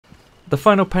The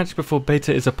final patch before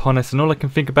beta is upon us, and all I can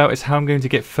think about is how I'm going to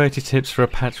get 30 tips for a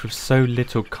patch with so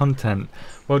little content.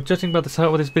 Well, judging by the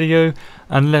title of this video,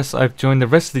 unless I've joined the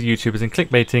rest of the YouTubers in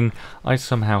clickbaiting, I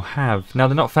somehow have. Now,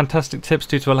 they're not fantastic tips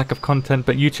due to a lack of content,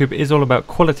 but YouTube is all about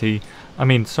quantity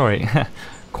over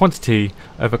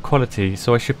quality,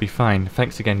 so I should be fine.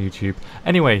 Thanks again, YouTube.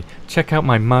 Anyway, check out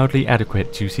my mildly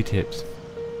adequate juicy tips.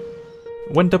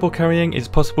 When double carrying, it's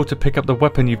possible to pick up the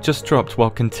weapon you've just dropped while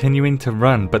continuing to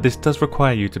run, but this does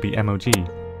require you to be MOG.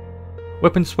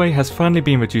 Weapon sway has finally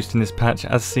been reduced in this patch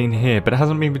as seen here, but it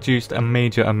hasn't been reduced a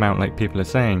major amount like people are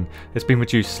saying. It's been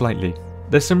reduced slightly.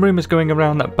 There's some rumours going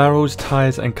around that barrels,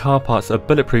 tyres and car parts are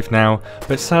bulletproof now,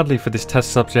 but sadly for this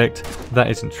test subject, that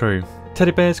isn't true.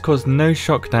 Teddy bears cause no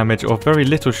shock damage or very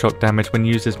little shock damage when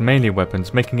used as melee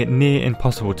weapons, making it near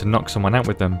impossible to knock someone out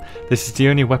with them. This is the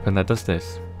only weapon that does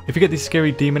this. If you get these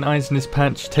scary demon eyes in this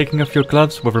patch, taking off your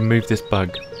gloves will remove this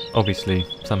bug. Obviously,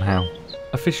 somehow.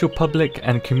 Official public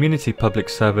and community public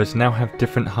servers now have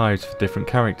different hives for different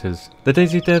characters. The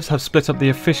DayZ devs have split up the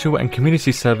official and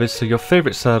community servers, so your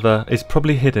favourite server is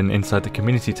probably hidden inside the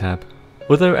community tab.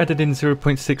 Although added in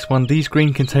 0.61, these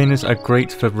green containers are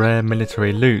great for rare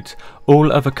military loot.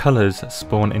 All other colours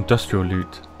spawn industrial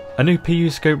loot. A new PU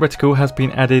scope reticle has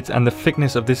been added, and the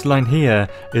thickness of this line here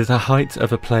is the height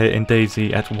of a player in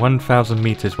DayZ at 1000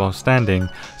 meters while standing,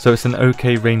 so it's an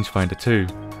okay rangefinder too.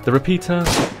 The repeater,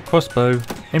 crossbow,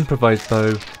 improvised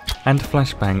bow and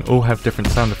flashbang all have different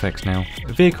sound effects now.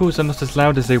 Vehicles are not as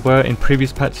loud as they were in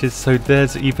previous patches, so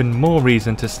there's even more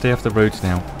reason to stay off the roads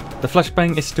now. The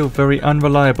flashbang is still very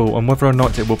unreliable on whether or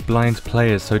not it will blind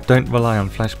players, so don't rely on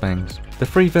flashbangs. The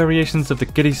 3 variations of the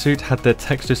ghillie suit had their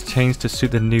textures changed to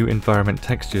suit the new environment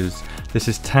textures. This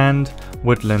is tanned,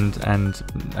 woodland and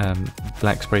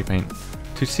black spray paint.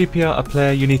 To CPR a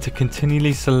player, you need to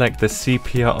continually select the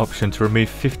CPR option to remove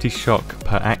 50 shock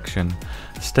per action.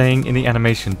 Staying in the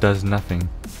animation does nothing.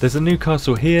 There's a new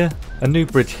castle here, a new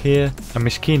bridge here, and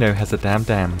Mishkino has a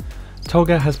dam.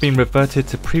 Tolga has been reverted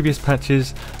to previous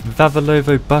patches,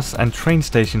 Vavilovo bus and train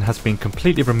station has been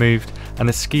completely removed, and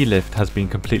the ski lift has been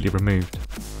completely removed.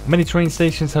 Many train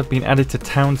stations have been added to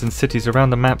towns and cities around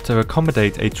the map to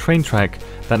accommodate a train track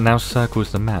that now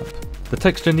circles the map. The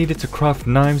texture needed to craft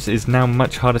knives is now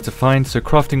much harder to find, so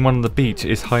crafting one on the beach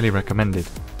is highly recommended.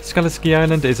 Skaliski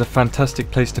Island is a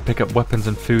fantastic place to pick up weapons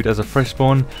and food as a fresh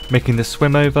spawn, making the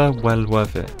swim over well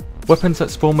worth it. Weapons that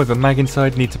spawn with a mag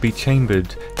inside need to be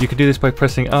chambered. You can do this by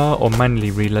pressing R or manually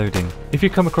reloading. If you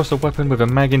come across a weapon with a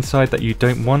mag inside that you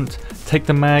don't want, take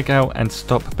the mag out and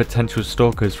stop potential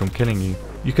stalkers from killing you.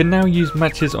 You can now use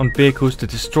matches on vehicles to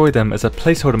destroy them as a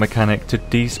placeholder mechanic to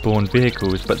despawn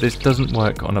vehicles, but this doesn't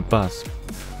work on a bus.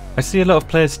 I see a lot of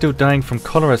players still dying from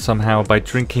cholera somehow by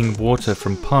drinking water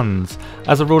from ponds.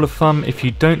 As a rule of thumb, if you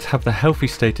don't have the healthy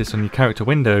status on your character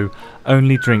window,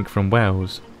 only drink from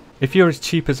wells. If you're as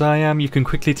cheap as I am, you can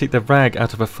quickly take the rag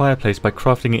out of a fireplace by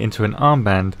crafting it into an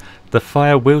armband. The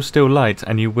fire will still light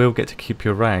and you will get to keep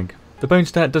your rag. The bone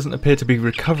stat doesn't appear to be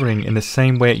recovering in the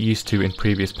same way it used to in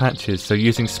previous patches, so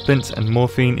using splints and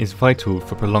morphine is vital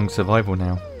for prolonged survival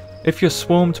now. If you're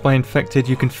swarmed by infected,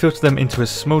 you can filter them into a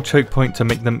small choke point to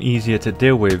make them easier to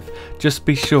deal with. Just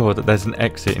be sure that there's an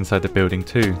exit inside the building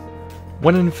too.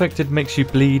 When an infected makes you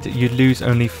bleed, you lose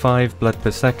only 5 blood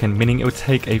per second, meaning it will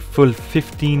take a full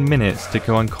 15 minutes to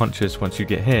go unconscious once you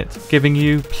get hit, giving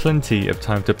you plenty of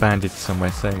time to bandage somewhere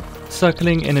safe.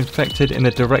 Circling an infected in the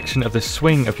direction of the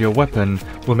swing of your weapon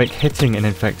will make hitting an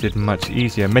infected much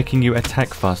easier, making you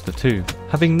attack faster too.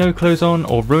 Having no clothes on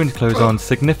or ruined clothes on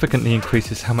significantly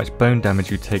increases how much bone damage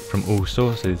you take from all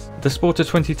sources. The Sporter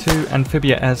 22,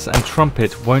 Amphibia S and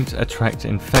Trumpet won't attract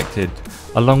infected,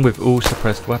 along with all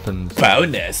suppressed weapons.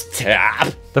 Bonus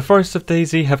tap! The forests of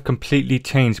DayZ have completely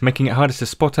changed, making it harder to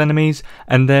spot enemies,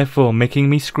 and therefore making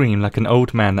me scream like an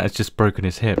old man that has just broken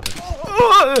his hip.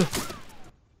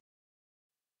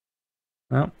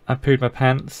 Well, I pooed my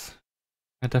pants.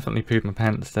 I definitely pooed my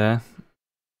pants there.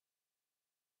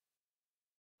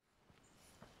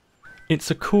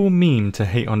 It's a cool meme to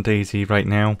hate on DayZ right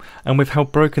now, and with how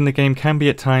broken the game can be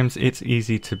at times, it's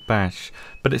easy to bash.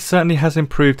 But it certainly has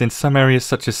improved in some areas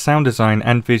such as sound design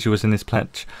and visuals in this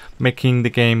patch, making the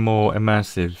game more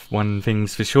immersive. One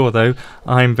thing's for sure though,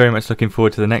 I'm very much looking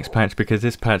forward to the next patch because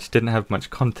this patch didn't have much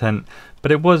content,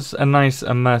 but it was a nice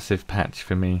immersive patch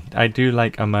for me. I do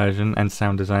like immersion and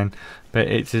sound design, but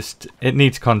it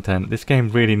needs content. This game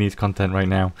really needs content right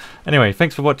now. Anyway,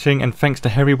 thanks for watching, and thanks to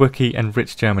Harry Wookie and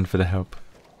Rich German for the help.